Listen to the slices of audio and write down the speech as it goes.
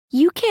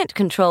You can't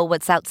control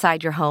what's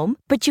outside your home,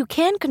 but you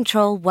can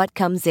control what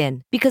comes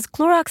in. Because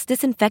Clorox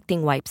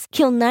disinfecting wipes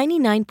kill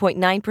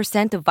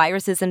 99.9% of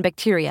viruses and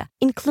bacteria,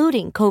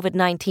 including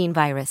COVID-19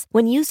 virus,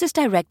 when used as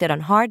directed on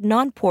hard,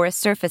 non-porous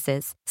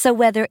surfaces. So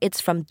whether it's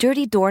from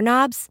dirty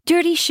doorknobs,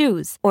 dirty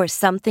shoes, or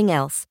something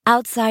else,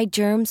 outside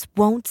germs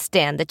won't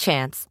stand a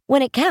chance.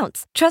 When it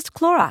counts, trust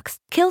Clorox.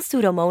 Kill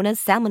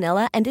Pseudomonas,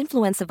 Salmonella, and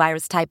influenza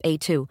virus type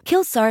A2.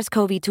 Kill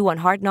SARS-CoV-2 on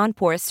hard,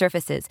 non-porous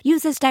surfaces.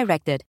 Use as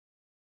directed.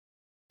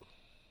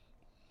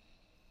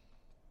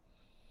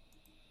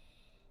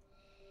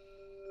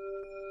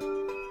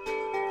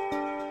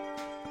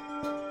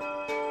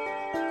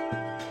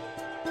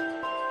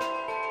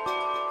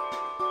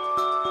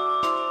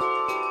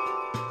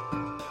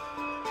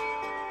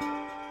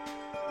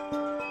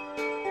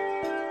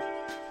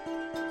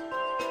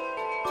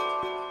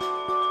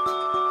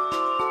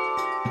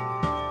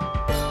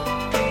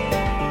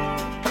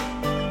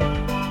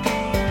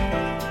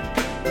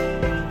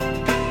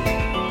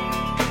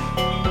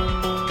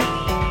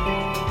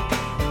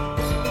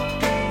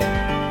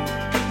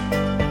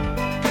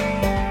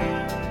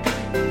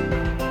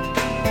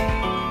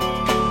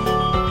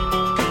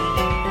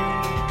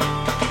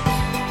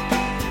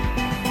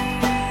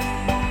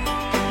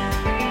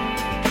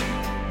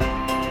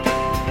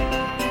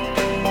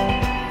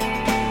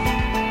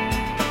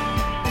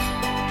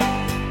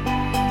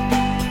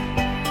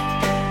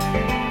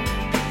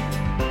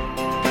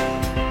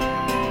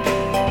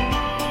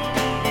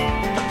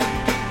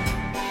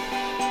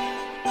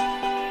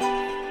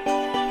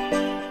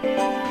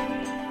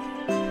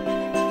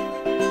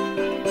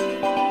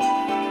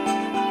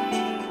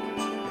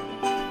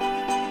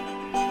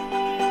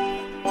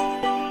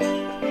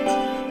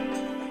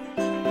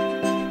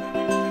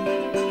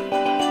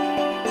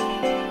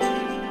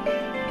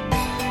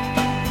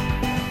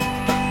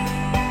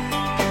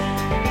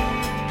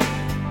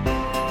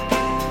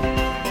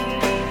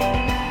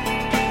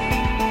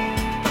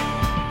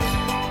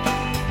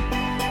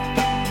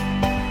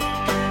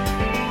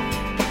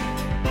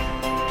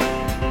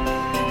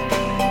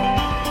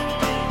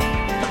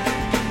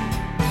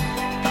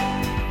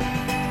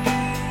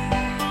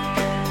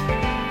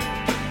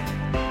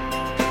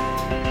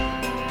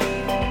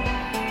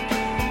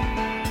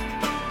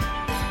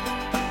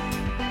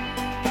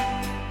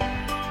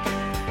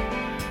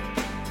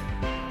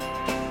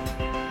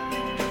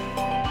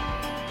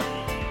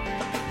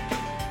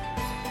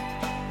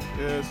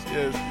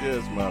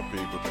 Yes, my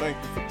people. Thank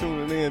you for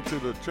tuning in to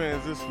the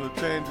Transitional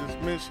Changes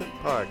Mission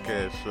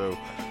podcast show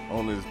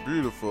on this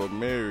beautiful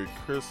Merry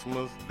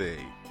Christmas Day.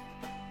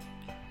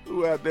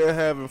 Who out there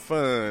having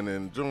fun and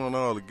enjoying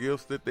all the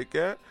gifts that they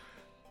got?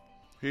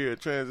 Here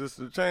at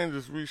Transitional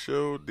Changes, we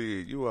sure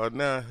did. You are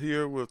now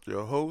here with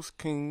your host,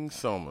 King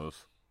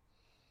Summers.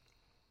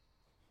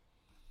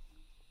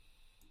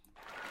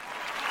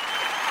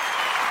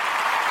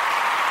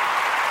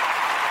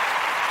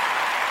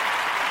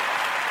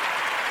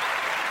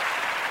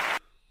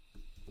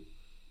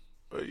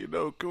 You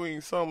know,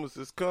 Queen Summers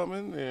is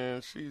coming,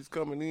 and she's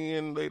coming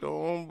in later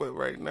on, but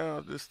right now,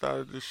 I just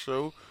started this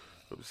show.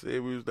 We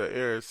said we was the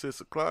air at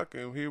 6 o'clock,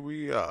 and here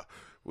we are.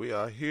 We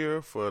are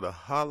here for the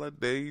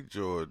holiday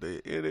joy.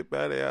 Did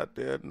anybody out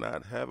there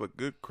not have a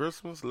good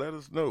Christmas? Let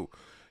us know.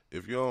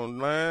 If you're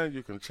online,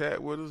 you can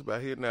chat with us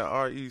by hitting that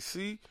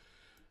REC,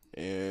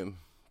 and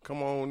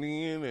come on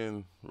in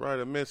and write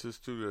a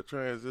message to the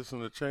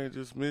Transitional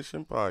Changes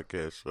Mission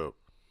podcast show.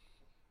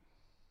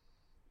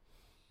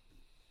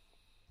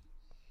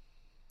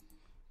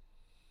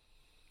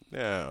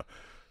 Now,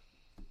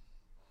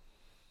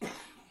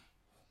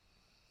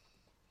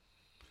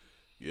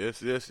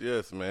 yes,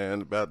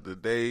 man. About the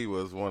day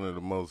was one of the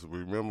most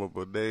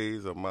memorable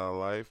days of my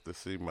life to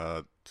see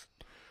my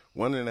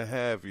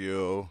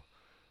 1.5-year-old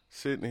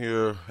sitting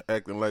here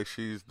acting like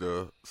she's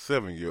the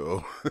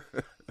 7-year-old.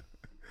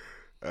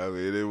 I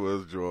mean, it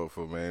was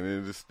joyful, man.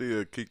 It is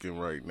still kicking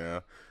right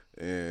now.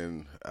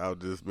 And I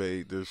just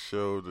made this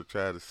show to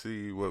try to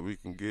see what we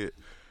can get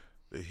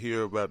to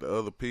hear about the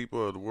other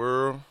people of the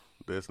world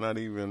that's not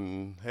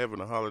even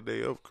having a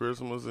holiday of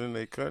Christmas in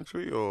their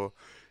country or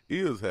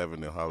is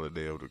having a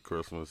holiday of the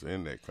Christmas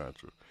in their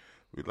country.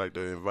 We'd like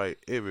to invite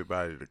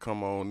everybody to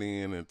come on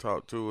in and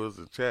talk to us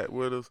and chat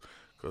with us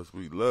because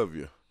we love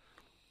you.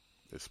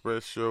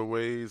 Express your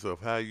ways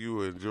of how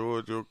you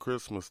enjoyed your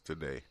Christmas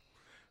today.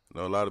 I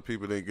know a lot of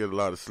people didn't get a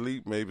lot of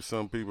sleep. Maybe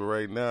some people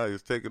right now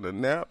is taking a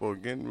nap or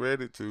getting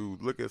ready to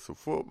look at some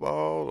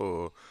football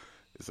or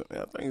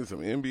I think it's some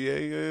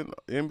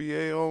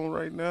NBA on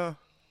right now.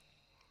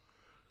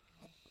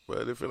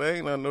 But if it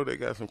ain't, I know they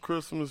got some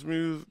Christmas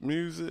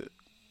music.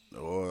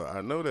 Or I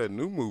know that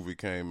new movie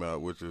came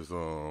out, which is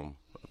I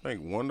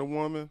think Wonder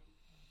Woman.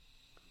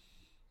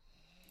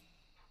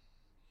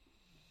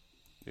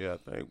 Yeah, I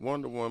think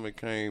Wonder Woman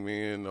came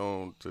in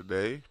on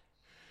today,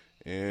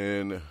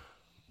 and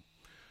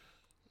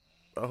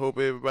I hope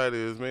everybody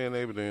is being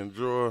able to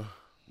enjoy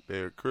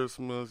their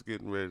Christmas,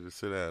 getting ready to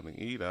sit down and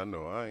eat. I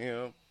know I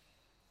am.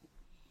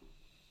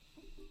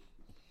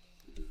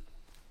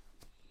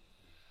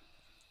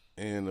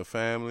 And the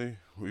family,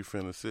 we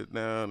finna sit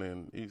down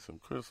and eat some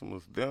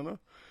Christmas dinner.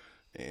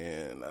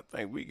 And I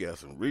think we got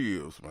some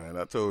ribs, man.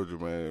 I told you,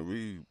 man,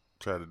 we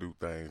try to do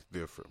things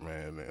different,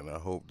 man. And I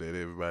hope that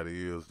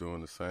everybody is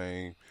doing the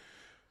same.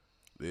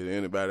 Did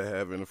anybody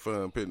have any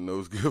fun putting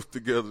those gifts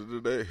together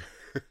today?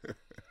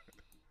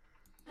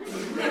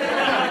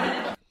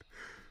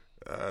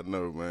 I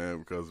know, man,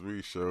 because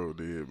we sure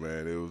did,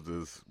 man. It was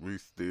just, we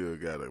still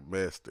got a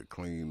mess to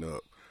clean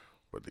up.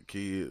 But the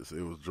kids,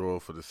 it was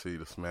joyful to see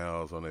the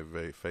smiles on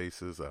their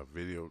faces. I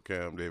video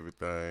cammed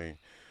everything. I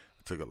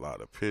took a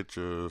lot of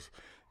pictures.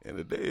 And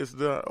the day is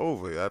not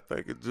over. I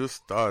think it just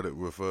started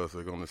with us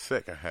like on the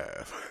second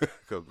half.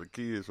 Because the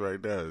kids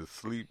right now is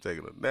asleep,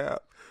 taking a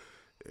nap.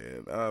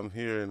 And I'm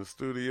here in the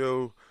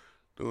studio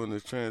doing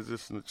this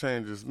Transition to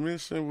Changes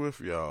mission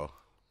with y'all.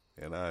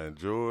 And I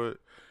enjoy it.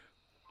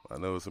 I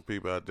know some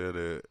people out there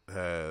that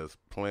has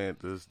planned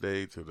this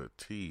day to the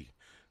T,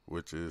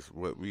 which is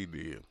what we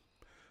did.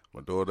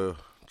 My daughter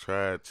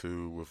tried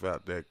to,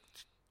 without that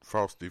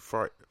frosty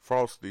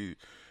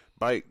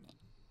bike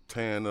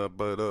tearing her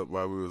butt up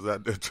while we was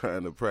out there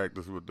trying to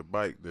practice with the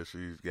bike that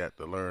she's got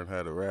to learn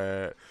how to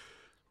ride.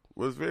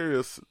 Was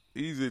very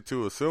easy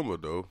to assemble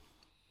though,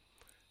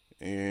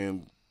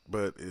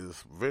 but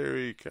it's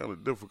very kind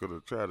of difficult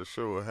to try to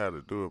show her how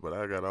to do it. But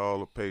I got all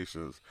the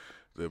patience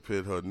to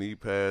put her knee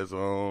pads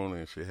on,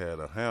 and she had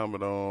a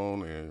helmet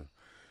on, and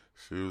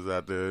she was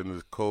out there in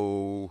the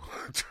cold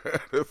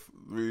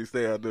we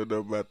stay out there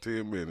about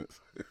 10 minutes.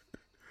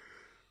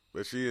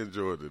 But she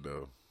enjoyed it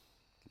though,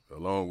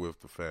 along with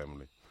the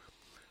family.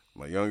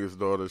 My youngest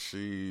daughter,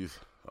 she's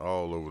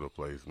all over the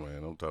place,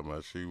 man. I'm talking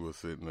about she was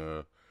sitting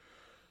there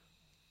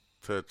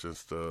touching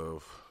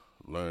stuff,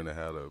 learning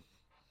how to.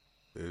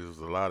 There was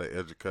a lot of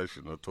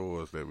educational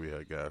toys that we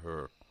had got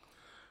her.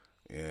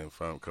 And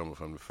coming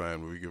from the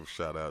family, we give a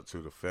shout out to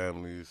the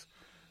families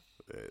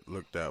that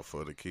looked out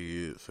for the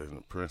kids and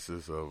the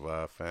princess of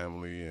our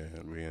family,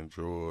 and we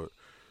enjoyed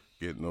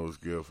getting those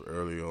gifts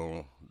early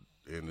on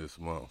in this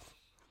month.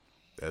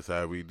 That's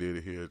how we did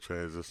it here at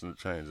Transition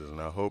to Changes. And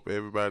I hope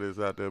everybody's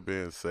out there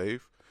being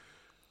safe.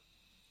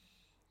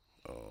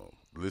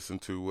 Listen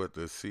to what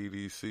the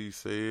CDC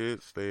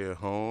said. Stay at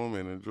home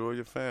and enjoy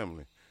your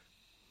family.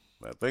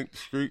 I think the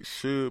streets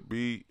should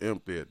be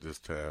empty at this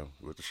time.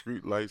 With the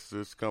street lights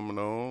just coming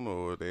on,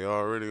 or they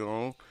already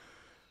on,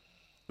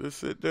 just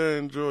sit there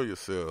and enjoy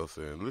yourselves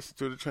and listen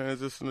to the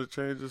Transition to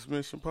Changes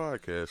Mission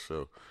podcast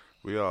show.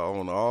 We are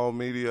on all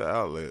media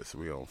outlets.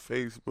 We on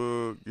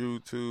Facebook,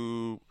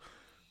 YouTube,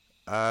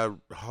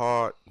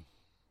 iHeart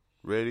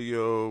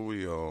Radio.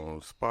 We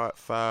on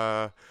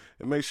Spotify.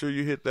 And make sure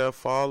you hit that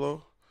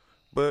follow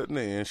button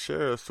and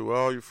share us to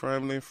all your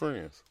family and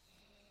friends.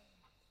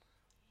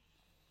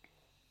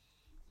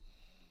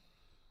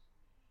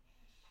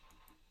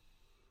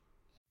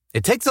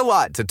 It takes a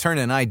lot to turn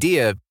an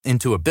idea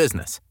into a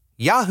business.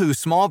 Yahoo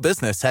Small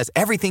Business has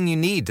everything you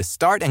need to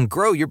start and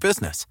grow your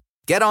business.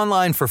 Get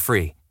online for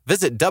free.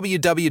 Visit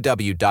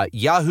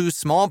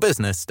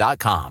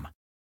www.yahoosmallbusiness.com.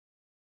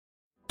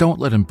 Don't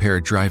let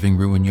impaired driving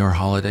ruin your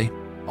holiday.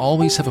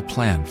 Always have a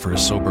plan for a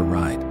sober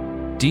ride.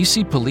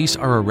 DC police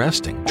are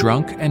arresting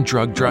drunk and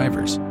drug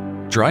drivers.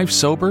 Drive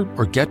sober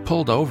or get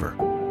pulled over.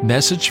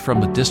 Message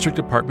from the District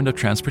Department of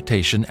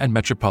Transportation and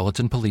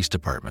Metropolitan Police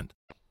Department.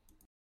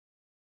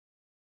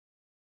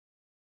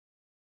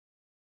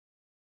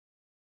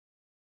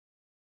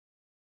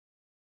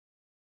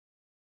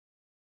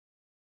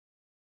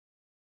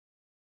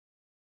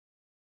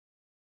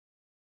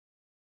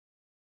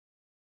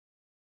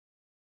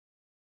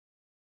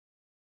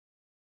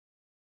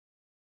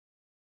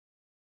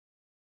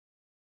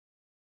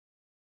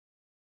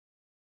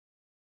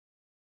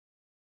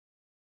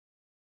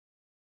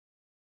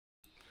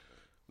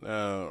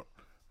 Now,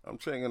 I'm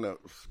checking up,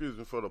 excuse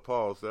me for the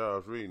pause there. I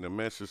was reading a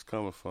message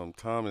coming from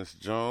Thomas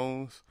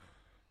Jones.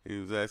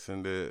 He was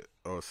asking that,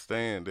 or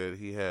saying that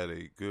he had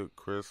a good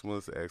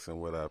Christmas,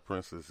 asking what our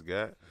princess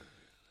got.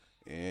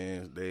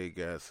 And they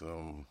got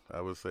some,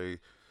 I would say,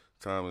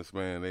 Thomas,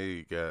 man,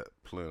 they got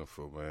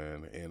plentiful,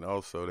 man. And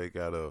also they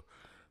got a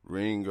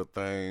ring of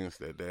things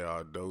that they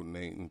are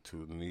donating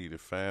to the needy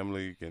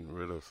family, getting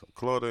rid of some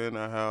clutter in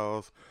our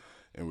house.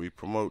 And we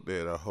promote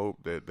that. I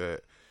hope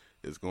that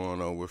is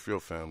going on with your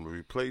family.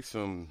 Replace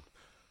some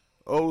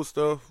old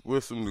stuff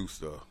with some new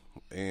stuff.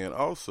 And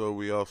also,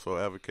 we also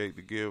advocate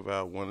to give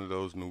out one of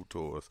those new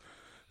toys.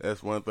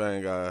 That's one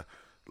thing I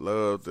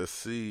love to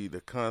see,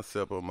 the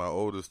concept of my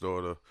oldest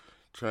daughter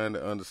trying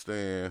to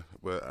understand.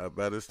 But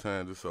by this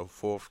time, this is her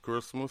fourth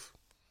Christmas,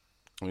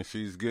 and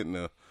she's getting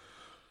a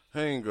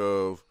hang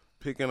of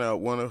picking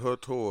out one of her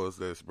toys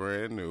that's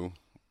brand new,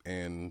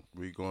 and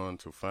we're going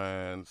to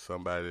find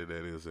somebody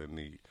that is in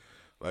need.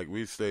 Like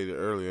we stated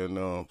earlier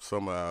in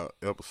some of our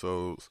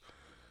episodes,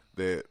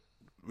 that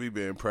we've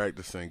been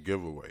practicing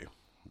giveaway.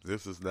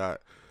 This is not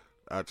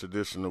our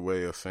traditional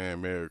way of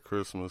saying Merry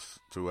Christmas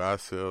to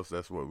ourselves.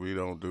 That's what we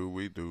don't do.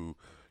 We do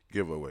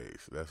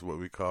giveaways. That's what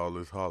we call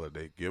this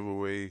holiday,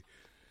 giveaway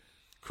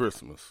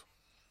Christmas.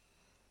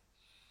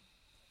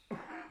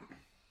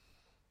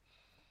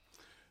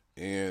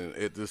 And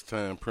at this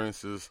time,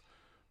 Princess,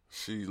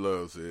 she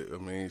loves it. I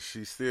mean,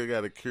 she still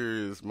got a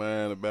curious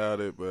mind about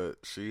it, but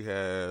she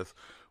has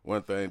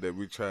one thing that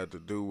we tried to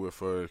do with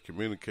her,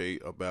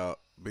 communicate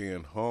about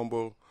being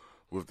humble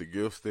with the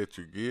gifts that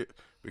you get,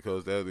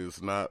 because that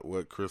is not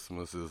what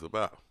Christmas is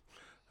about.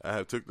 I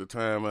have took the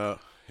time out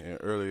in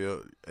earlier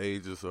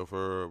ages of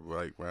her,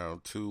 like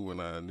around 2 when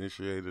I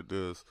initiated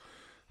this,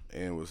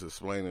 and was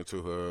explaining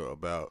to her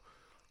about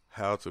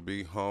how to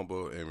be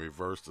humble and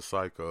reverse the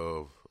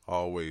cycle of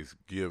always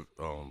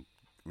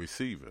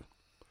receiving.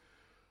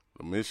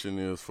 The mission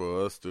is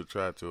for us to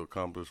try to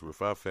accomplish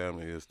with our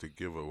family is to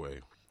give away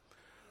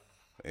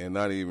and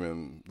not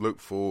even look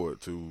forward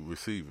to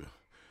receiving.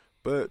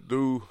 But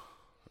do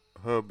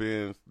her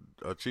being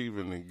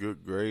achieving in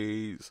good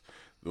grades,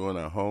 doing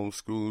her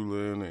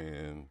homeschooling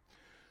and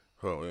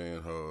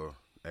her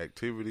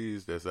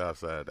activities that's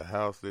outside the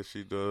house that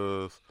she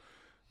does,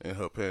 and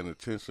her paying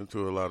attention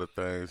to a lot of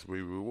things,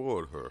 we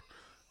reward her.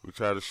 We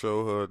try to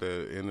show her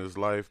that in this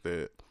life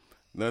that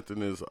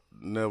nothing is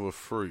never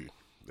free.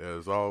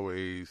 There's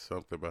always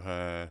something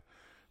behind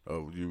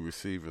of you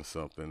receiving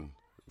something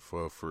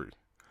for free.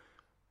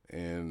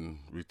 And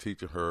we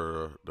teaching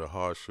her the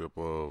hardship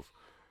of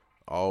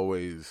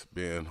always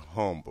being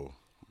humble.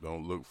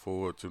 Don't look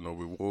forward to no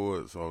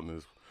rewards on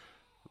this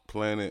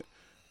planet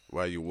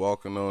while you're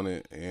walking on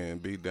it,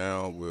 and be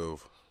down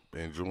with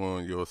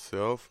enjoying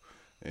yourself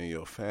and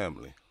your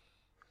family.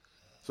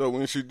 So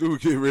when she do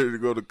get ready to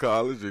go to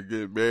college and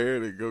get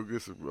married and go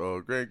get some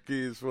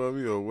grandkids for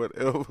me or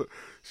whatever,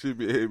 she'll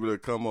be able to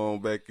come on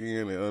back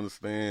in and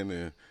understand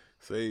and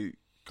say,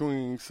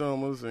 Queen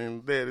Summers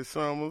and Daddy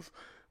Summers,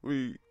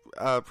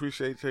 I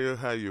appreciate you,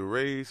 how you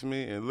raised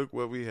me, and look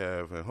what we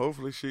have. And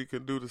hopefully she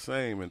can do the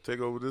same and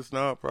take over this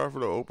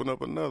nonprofit or open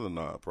up another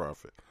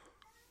nonprofit.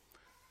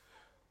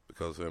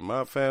 Because in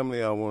my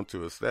family, I want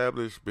to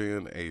establish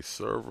being a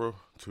server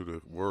to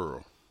the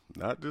world.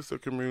 Not just a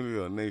community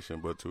or a nation,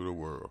 but to the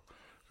world.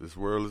 This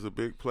world is a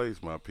big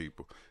place, my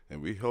people.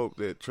 And we hope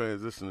that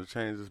transition to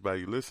changes by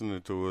you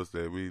listening to us,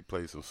 that we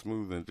play some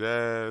smooth and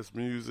jazz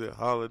music,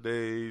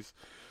 holidays,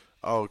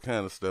 all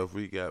kind of stuff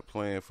we got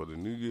planned for the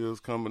New Year's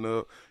coming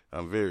up.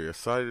 I'm very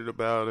excited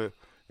about it.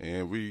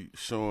 And we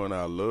showing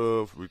our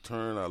love,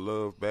 return our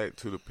love back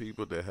to the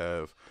people that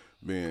have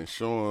been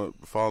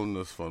following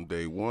us from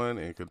day one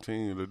and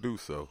continue to do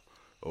so.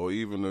 Or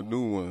even the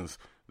new ones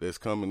that's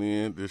coming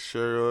in to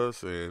share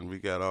us, and we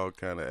got all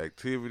kind of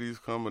activities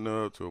coming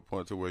up to a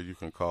point to where you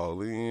can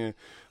call in.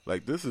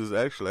 Like, this is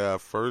actually our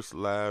first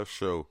live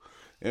show,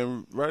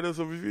 and write us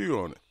a review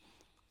on it.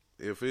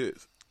 If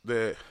it's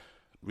that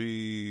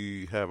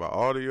we have our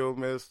audio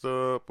messed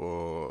up,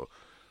 or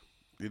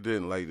you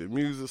didn't like the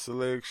music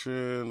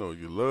selection, or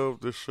you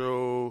love the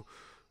show,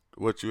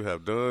 what you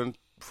have done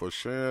for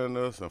sharing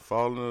us and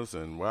following us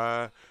and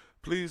why,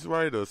 please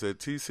write us at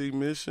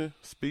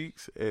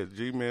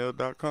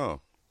tcmissionspeaks@gmail.com.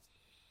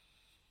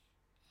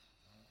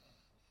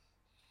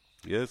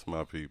 Yes,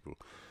 my people,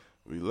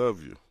 we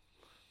love you.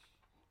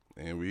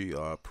 And we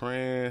are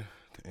praying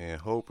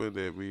and hoping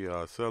that we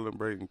are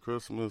celebrating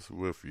Christmas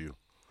with you.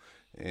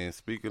 And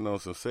speaking on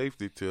some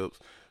safety tips,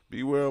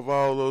 beware of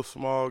all those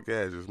small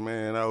gadgets,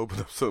 man. I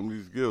opened up some of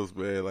these gifts,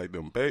 man, like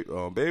them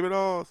baby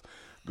dolls,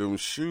 them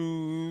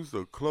shoes,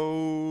 the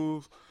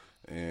clothes,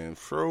 and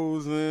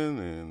Frozen,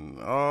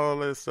 and all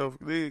that stuff.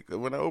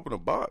 When I opened a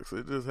box,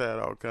 it just had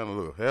all kind of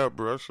little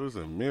hairbrushes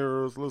and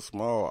mirrors, little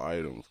small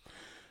items.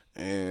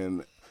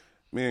 And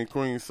me and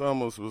Queen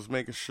Summers was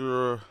making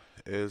sure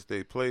as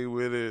they play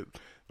with it,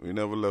 we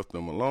never left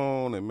them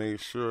alone, and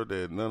made sure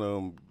that none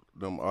of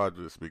them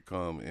objects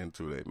become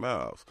into their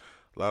mouths.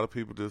 A lot of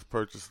people just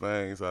purchase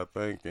things, I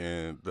think,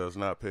 and does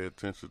not pay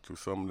attention to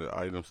some of the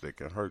items that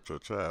can hurt your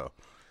child.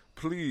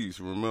 Please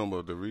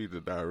remember to read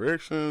the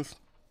directions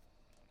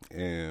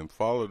and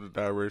follow the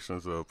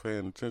directions of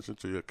paying attention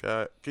to your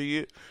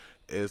kid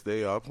as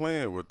they are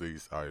playing with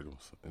these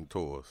items and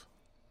toys.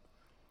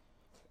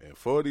 And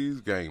for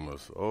these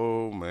gamers,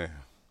 oh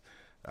man,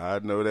 I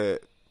know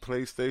that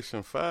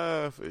PlayStation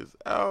 5 is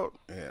out,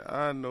 and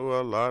I know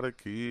a lot of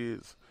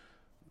kids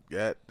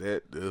got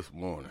that this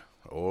morning,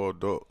 or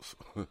adults.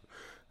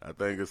 I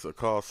think it's a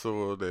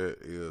console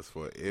that is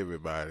for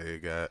everybody.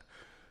 It got,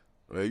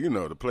 well, you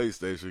know, the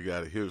PlayStation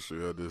got a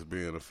history of this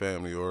being a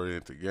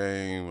family-oriented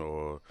game,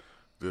 or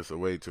just a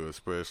way to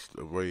express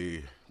the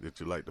way that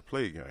you like to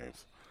play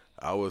games.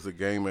 I was a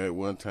gamer at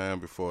one time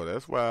before.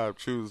 That's why I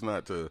choose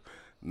not to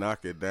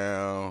knock it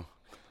down,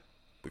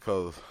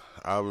 because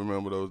I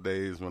remember those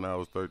days when I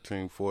was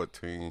 13,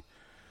 14,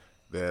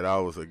 that I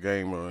was a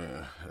gamer,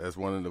 and that's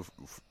one of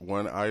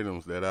the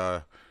items that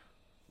I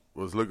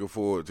was looking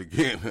forward to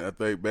getting. I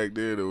think back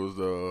then it was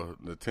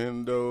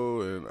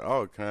Nintendo and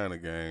all kind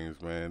of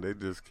games, man. They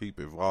just keep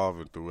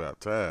evolving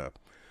throughout time.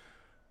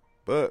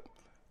 But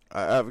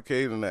I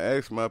advocate and I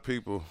ask my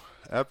people,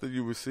 after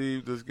you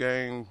receive this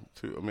game,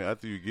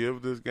 after you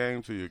give this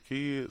game to your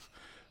kids,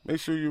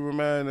 make sure you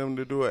remind them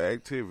to do an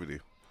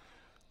activity.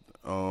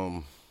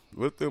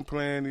 With them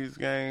playing these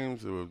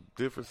games with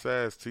different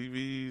size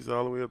TVs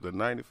all the way up to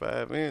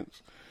 95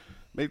 inch,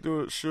 make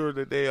sure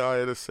that they are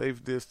at a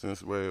safe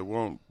distance where it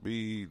won't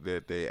be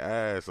that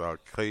their eyes are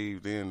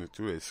caved in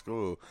into their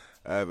skull.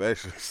 I've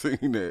actually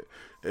seen that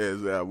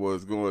as I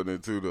was going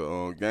into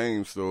the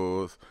game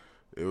stores.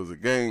 It was a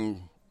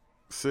game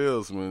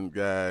salesman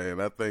guy,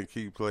 and I think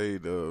he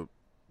played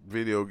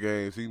video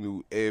games. He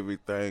knew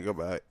everything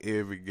about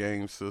every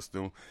game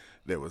system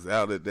that was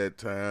out at that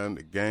time,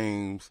 the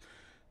games.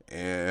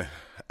 And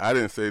I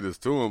didn't say this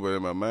to him, but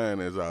in my mind,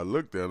 as I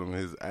looked at him,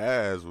 his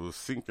eyes was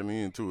sinking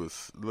into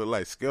look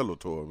like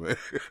Skeletor, man.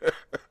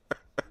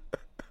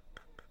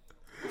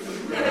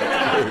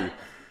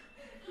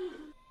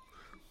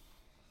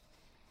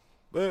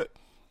 But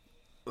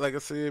like I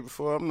said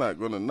before, I'm not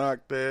going to knock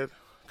that.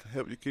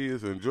 Help your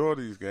kids enjoy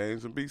these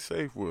games and be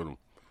safe with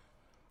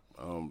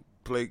them.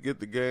 Get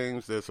the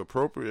games that's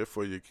appropriate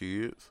for your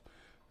kids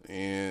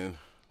and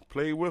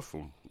play with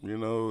them. You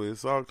know,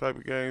 it's all type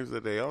of games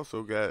that they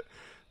also got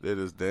that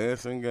is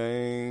dancing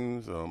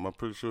games. I'm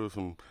pretty sure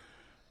some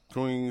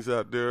queens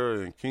out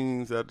there and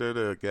kings out there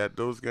that got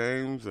those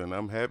games, and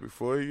I'm happy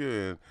for you.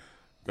 And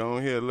go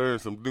ahead and learn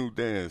some new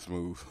dance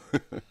moves.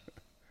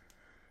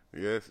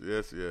 Yes.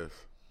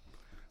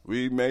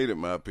 We made it,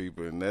 my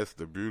people, and that's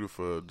the beauty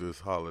of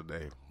this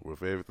holiday.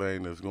 With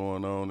everything that's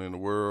going on in the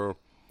world,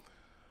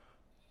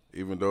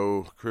 even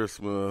though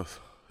Christmas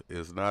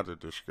is not a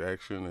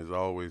distraction, it's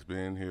always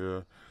been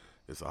here.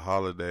 It's a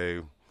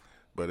holiday,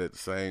 but at the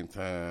same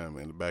time,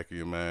 in the back of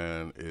your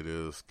mind, it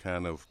is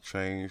kind of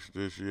changed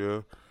this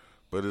year,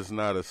 but it's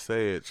not a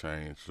sad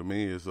change. To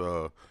me, it's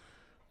a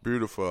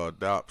beautiful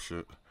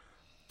adoption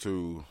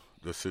to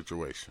the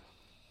situation,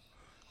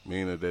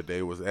 meaning that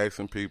they was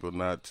asking people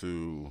not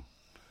to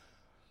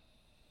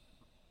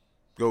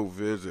go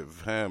visit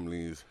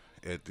families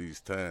at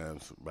these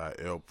times by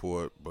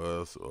airport,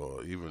 bus,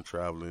 or even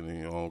traveling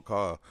in your own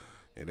car.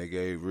 And they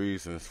gave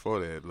reasons for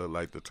that. It looked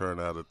like the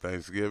turnout of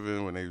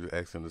Thanksgiving when they were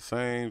asking the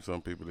same.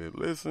 Some people didn't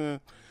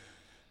listen.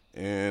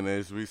 And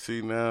as we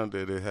see now,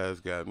 that it has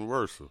gotten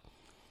worse.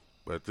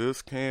 But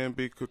this can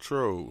be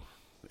controlled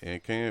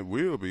and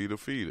will be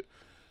defeated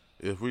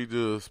if we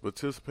just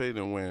participate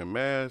in wearing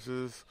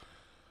masks,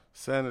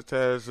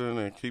 sanitizing,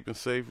 and keeping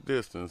safe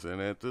distance. And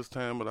at this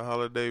time of the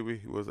holiday,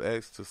 we was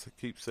asked to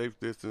keep safe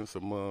distance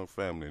among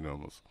family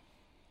members.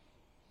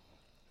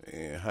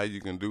 And how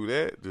you can do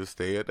that, just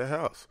stay at the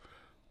house.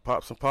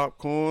 Pop some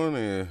popcorn,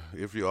 and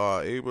if you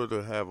are able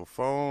to have a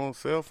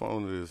cell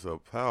phone is a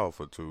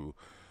powerful tool.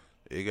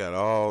 It got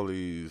all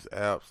these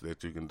apps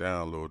that you can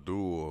download,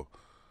 Duo,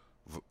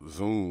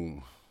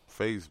 Zoom,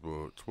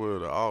 Facebook,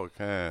 Twitter, all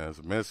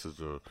kinds,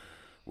 Messenger,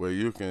 where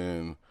you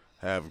can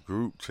have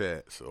group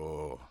chats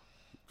or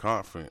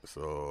conference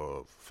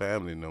or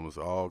family numbers,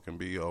 all can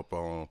be up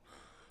on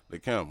the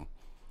camera.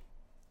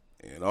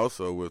 And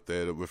also with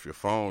that, with your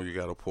phone, you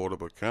got a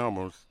portable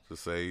camera to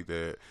say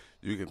that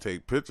you can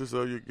take pictures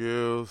of your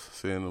gifts,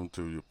 send them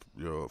to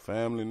your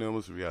family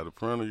members. If you got a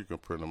printer, you can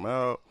print them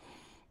out,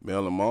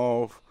 mail them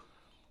off,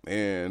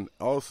 and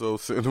also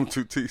send them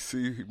to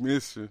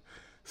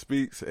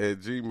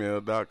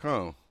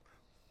tcmissionspeaks@gmail.com.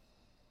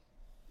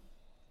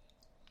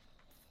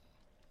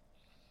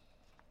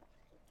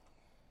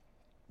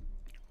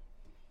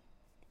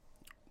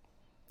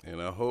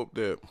 And I hope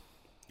that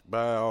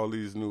by all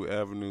these new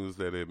avenues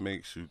that it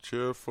makes you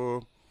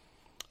cheerful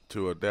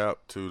to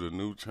adapt to the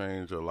new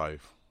change of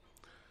life.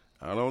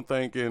 I don't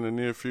think in the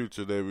near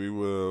future that we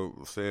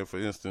will, say for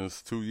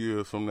instance, 2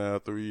 years from now,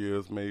 3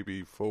 years,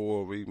 maybe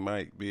 4, we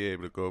might be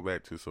able to go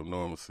back to some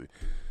normalcy.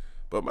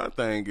 But my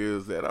thing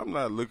is that I'm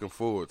not looking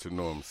forward to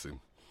normalcy.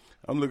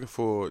 I'm looking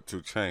forward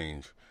to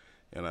change.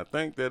 And I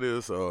think that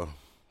is a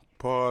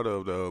part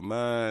of the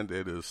mind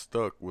that is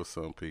stuck with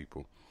some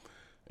people.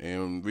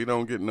 And we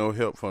don't get no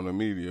help from the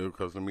media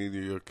because the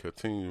media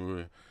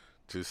continue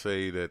to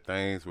say that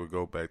things will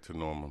go back to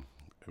normal.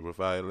 And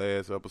with our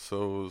last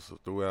episodes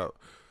throughout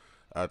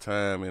our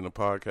time in the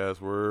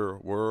podcast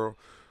world,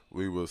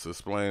 we was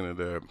explaining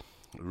the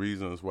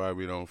reasons why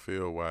we don't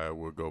feel why it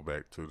will go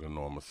back to the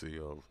normalcy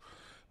of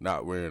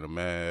not wearing a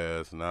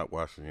mask, not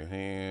washing your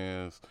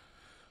hands,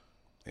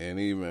 and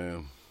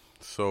even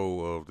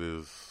so of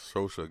this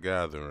social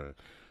gathering.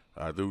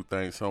 I do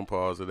think some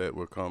parts of that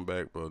will come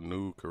back, but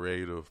new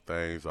creative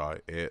things are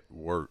at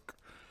work.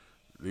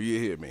 Do you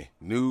hear me?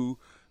 New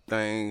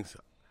things,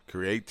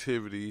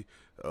 creativity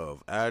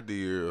of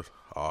ideas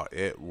are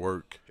at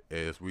work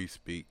as we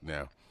speak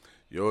now.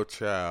 Your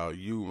child,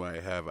 you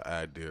might have an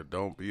idea.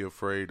 Don't be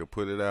afraid to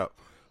put it out.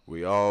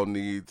 We all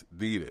need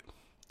it.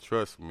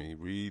 Trust me,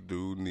 we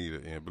do need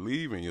it. And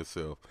believe in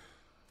yourself.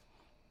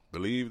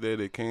 Believe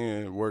that it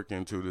can work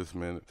into this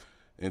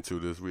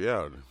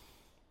reality.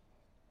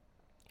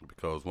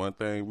 Because one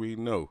thing we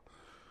know,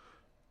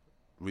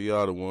 we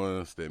are the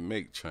ones that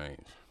make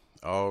change.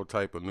 All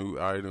type of new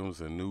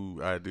items and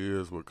new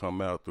ideas will come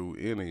out through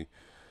any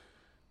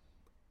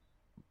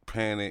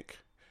panic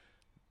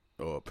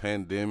or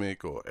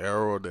pandemic or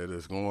error that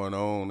is going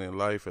on in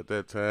life at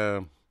that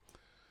time.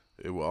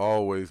 It will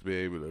always be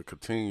able to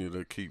continue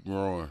to keep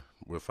growing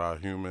with our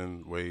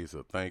human ways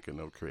of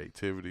thinking, of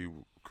creativity,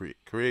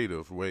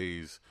 creative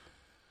ways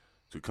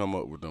to come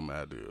up with them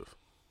ideas.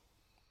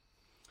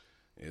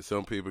 And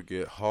some people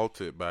get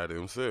halted by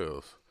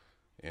themselves.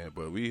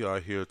 But we are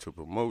here to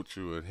promote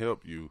you and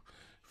help you.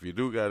 If you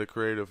do got a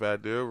creative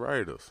idea,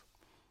 write us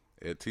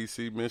at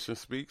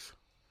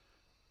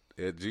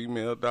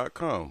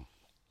tcmissionspeaks@gmail.com.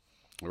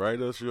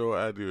 Write us your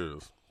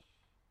ideas.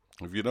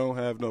 If you don't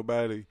have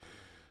nobody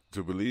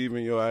to believe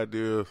in your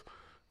ideas,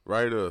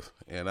 write us,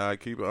 and I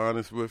keep it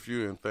honest with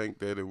you and think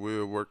that it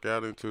will work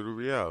out into the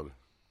reality.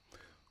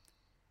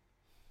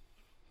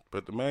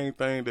 But the main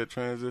thing that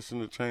Transition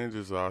to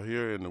Changes are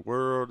here in the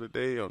world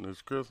today on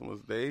this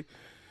Christmas day,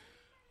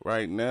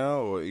 right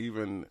now, or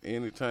even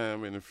any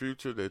time in the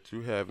future that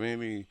you have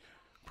any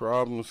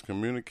problems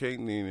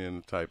communicating,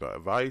 any type of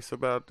advice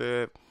about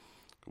that,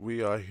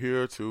 we are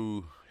here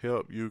to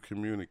help you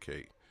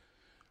communicate.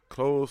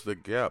 Close the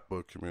gap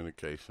of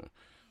communication.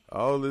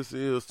 All this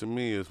is, to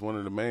me, is one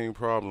of the main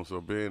problems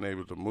of being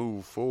able to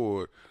move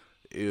forward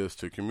is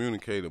to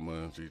communicate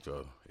amongst each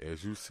other.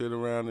 As you sit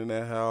around in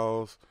that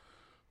house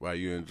while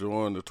you're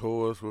enjoying the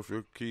toys with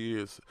your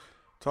kids,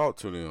 talk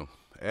to them.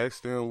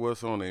 Ask them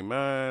what's on their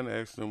mind.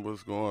 Ask them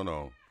what's going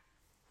on.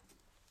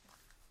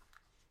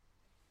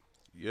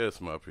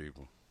 Yes, my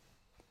people.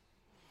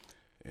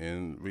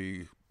 And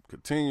we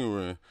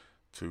continuing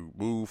to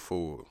move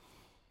forward.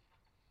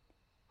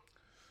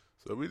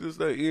 So we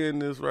just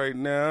end this right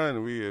now,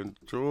 and we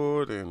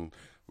enjoyed, and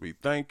we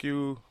thank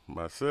you,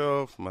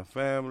 myself, my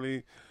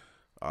family,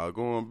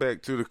 going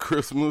back to the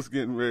Christmas,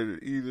 getting ready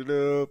to eat it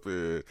up,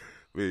 and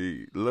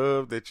we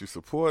love that you're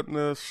supporting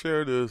us.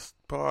 Share this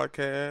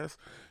podcast,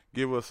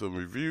 give us some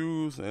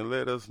reviews, and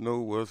let us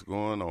know what's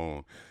going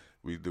on.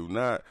 We do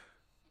not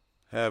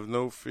have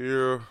no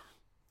fear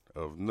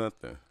of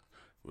nothing.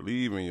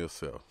 Believe in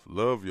yourself,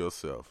 love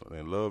yourself,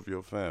 and love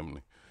your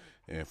family.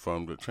 And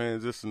from the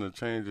Transition to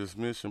Changes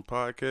Mission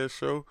podcast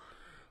show,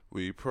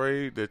 we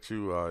pray that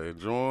you are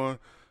enjoying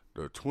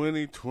the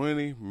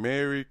 2020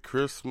 Merry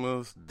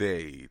Christmas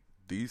Day,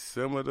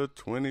 December the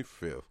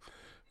 25th.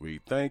 We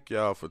thank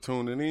y'all for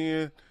tuning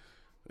in,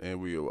 and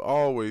we will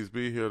always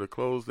be here to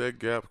close that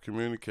gap of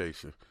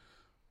communication.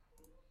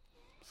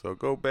 So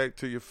go back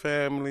to your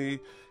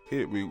family,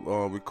 hit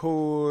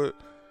record,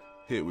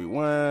 hit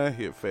rewind,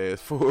 hit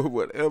fast forward,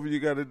 whatever you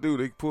got to do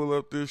to pull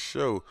up this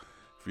show.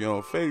 If you're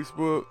on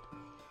Facebook,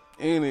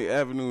 any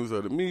avenues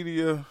of the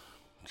media,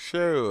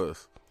 share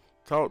us.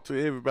 Talk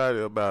to everybody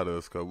about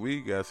us, because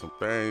we got some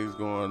things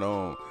going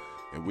on,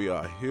 and we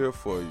are here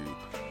for you.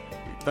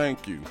 We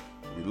thank you.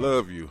 We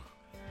love you.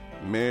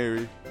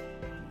 Merry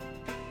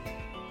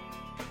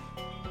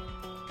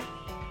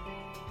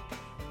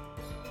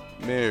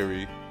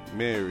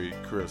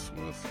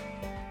Christmas.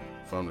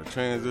 From the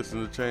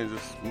Transition to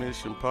Changes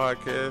Mission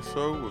podcast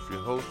show, with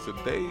your host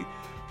today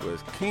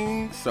was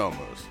King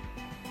Summers,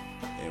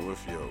 and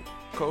with your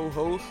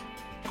co-host,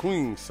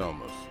 Queen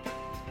Summers.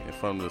 And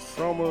from the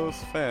Summers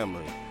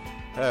family,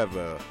 have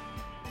a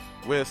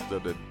rest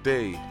of the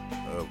day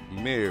of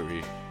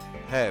Merry,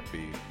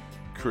 Happy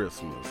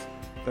Christmas.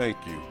 Thank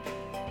you.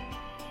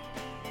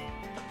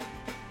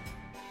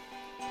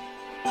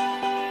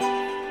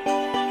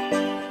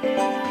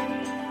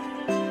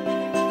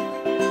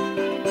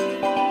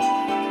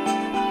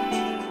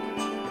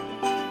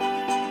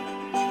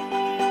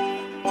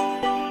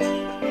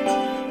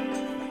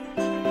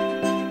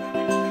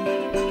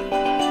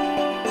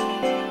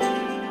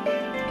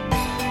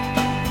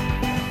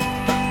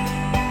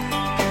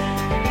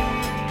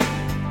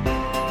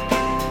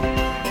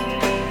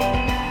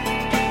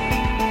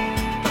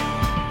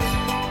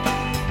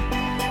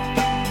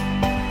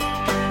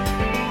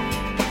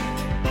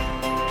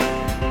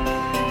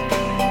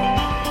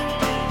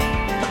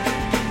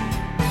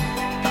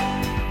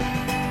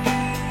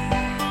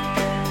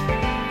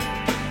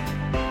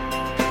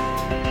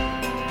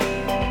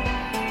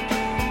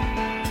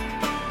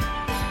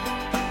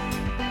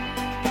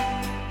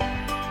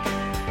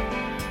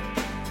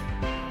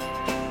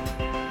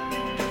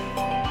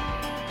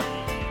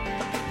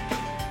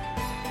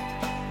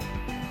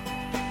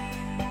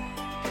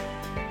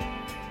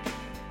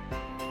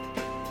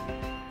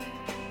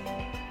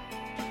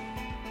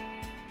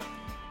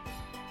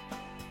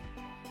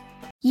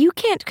 You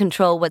can't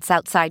control what's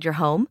outside your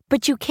home,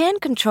 but you can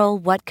control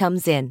what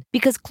comes in.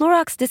 Because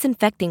Clorox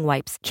disinfecting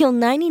wipes kill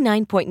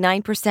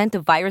 99.9%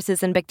 of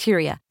viruses and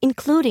bacteria,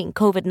 including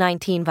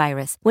COVID-19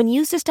 virus, when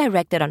used as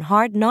directed on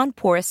hard,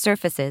 non-porous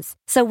surfaces.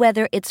 So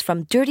whether it's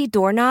from dirty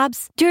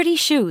doorknobs, dirty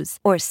shoes,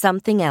 or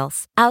something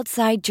else,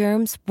 outside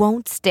germs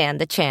won't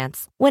stand a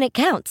chance. When it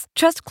counts,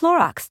 trust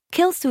Clorox.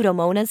 Kill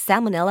Pseudomonas,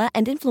 Salmonella,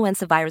 and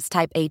influenza virus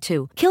type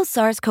A2. Kill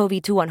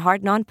SARS-CoV-2 on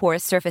hard,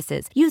 non-porous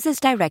surfaces. Use as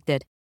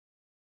directed.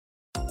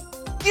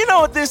 You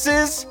know what this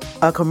is?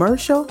 A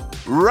commercial?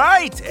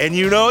 Right, and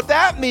you know what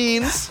that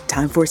means.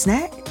 Time for a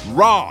snack?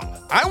 Wrong.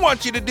 I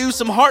want you to do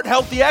some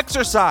heart-healthy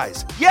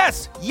exercise.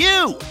 Yes,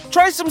 you!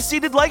 Try some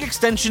seated leg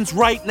extensions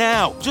right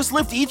now. Just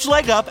lift each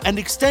leg up and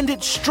extend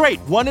it straight,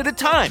 one at a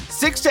time,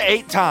 6 to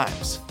 8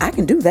 times. I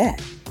can do that.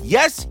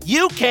 Yes,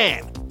 you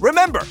can.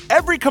 Remember,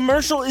 every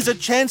commercial is a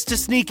chance to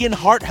sneak in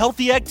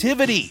heart-healthy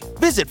activity.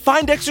 Visit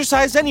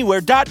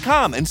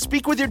FindExerciseAnywhere.com and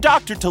speak with your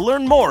doctor to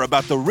learn more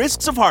about the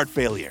risks of heart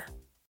failure.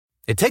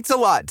 It takes a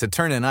lot to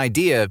turn an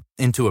idea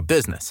into a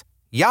business.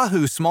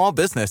 Yahoo Small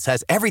Business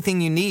has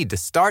everything you need to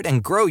start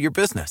and grow your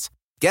business.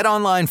 Get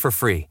online for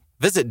free.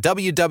 Visit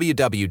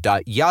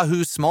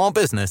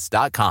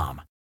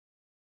www.yahoosmallbusiness.com.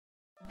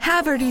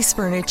 Haverty's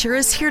Furniture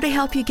is here to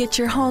help you get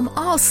your home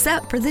all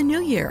set for the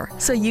new year,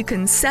 so you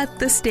can set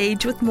the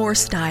stage with more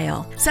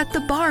style, set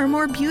the bar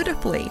more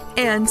beautifully,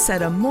 and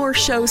set a more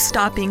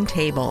show-stopping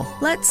table.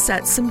 Let's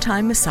set some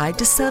time aside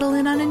to settle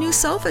in on a new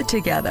sofa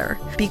together,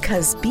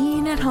 because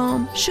being at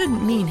home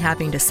shouldn't mean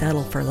having to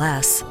settle for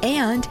less.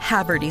 And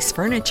Haverty's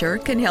Furniture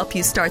can help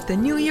you start the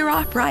new year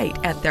off right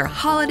at their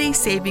holiday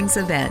savings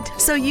event,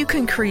 so you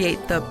can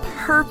create the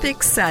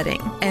perfect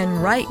setting.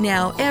 And right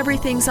now,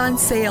 everything's on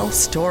sale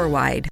store-wide.